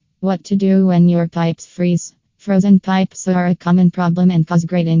What to do when your pipes freeze? Frozen pipes are a common problem and cause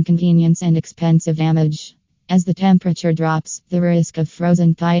great inconvenience and expensive damage. As the temperature drops, the risk of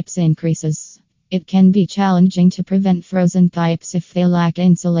frozen pipes increases. It can be challenging to prevent frozen pipes if they lack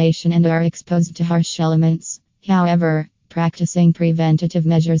insulation and are exposed to harsh elements. However, practicing preventative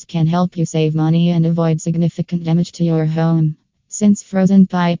measures can help you save money and avoid significant damage to your home. Since frozen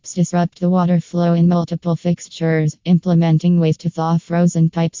pipes disrupt the water flow in multiple fixtures, implementing ways to thaw frozen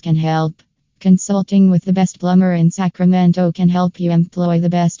pipes can help. Consulting with the best plumber in Sacramento can help you employ the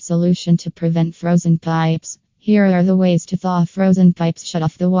best solution to prevent frozen pipes. Here are the ways to thaw frozen pipes. Shut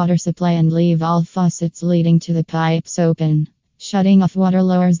off the water supply and leave all faucets leading to the pipes open. Shutting off water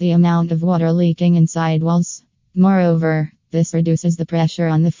lowers the amount of water leaking inside walls. Moreover, this reduces the pressure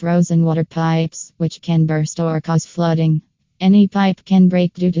on the frozen water pipes, which can burst or cause flooding. Any pipe can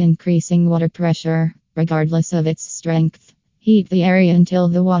break due to increasing water pressure, regardless of its strength. Heat the area until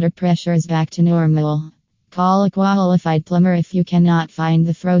the water pressure is back to normal. Call a qualified plumber if you cannot find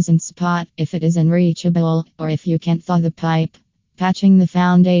the frozen spot, if it is unreachable, or if you can't thaw the pipe. Patching the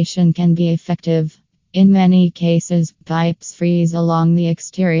foundation can be effective. In many cases, pipes freeze along the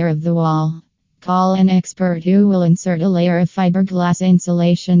exterior of the wall. Call an expert who will insert a layer of fiberglass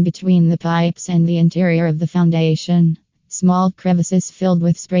insulation between the pipes and the interior of the foundation. Small crevices filled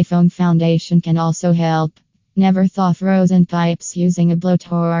with spray foam foundation can also help. Never thaw frozen pipes using a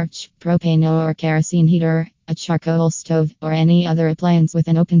blowtorch, propane or kerosene heater, a charcoal stove, or any other appliance with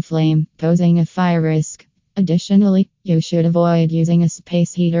an open flame, posing a fire risk. Additionally, you should avoid using a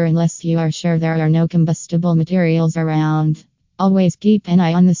space heater unless you are sure there are no combustible materials around. Always keep an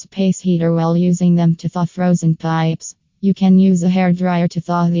eye on the space heater while using them to thaw frozen pipes. You can use a hairdryer to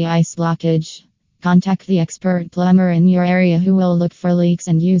thaw the ice blockage. Contact the expert plumber in your area who will look for leaks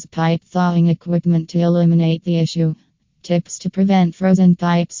and use pipe thawing equipment to eliminate the issue. Tips to prevent frozen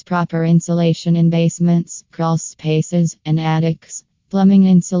pipes: proper insulation in basements, crawl spaces, and attics. Plumbing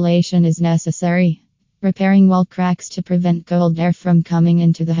insulation is necessary. Repairing wall cracks to prevent cold air from coming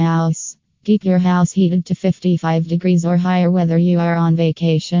into the house. Keep your house heated to 55 degrees or higher whether you are on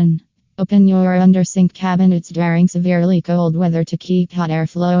vacation. Open your under-sink cabinets during severely cold weather to keep hot air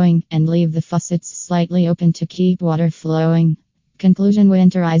flowing, and leave the faucets slightly open to keep water flowing. Conclusion: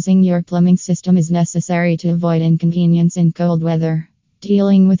 winterizing your plumbing system is necessary to avoid inconvenience in cold weather.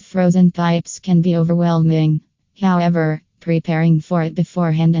 Dealing with frozen pipes can be overwhelming. However, preparing for it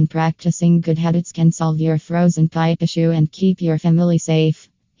beforehand and practicing good habits can solve your frozen pipe issue and keep your family safe.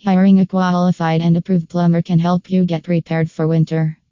 Hiring a qualified and approved plumber can help you get prepared for winter.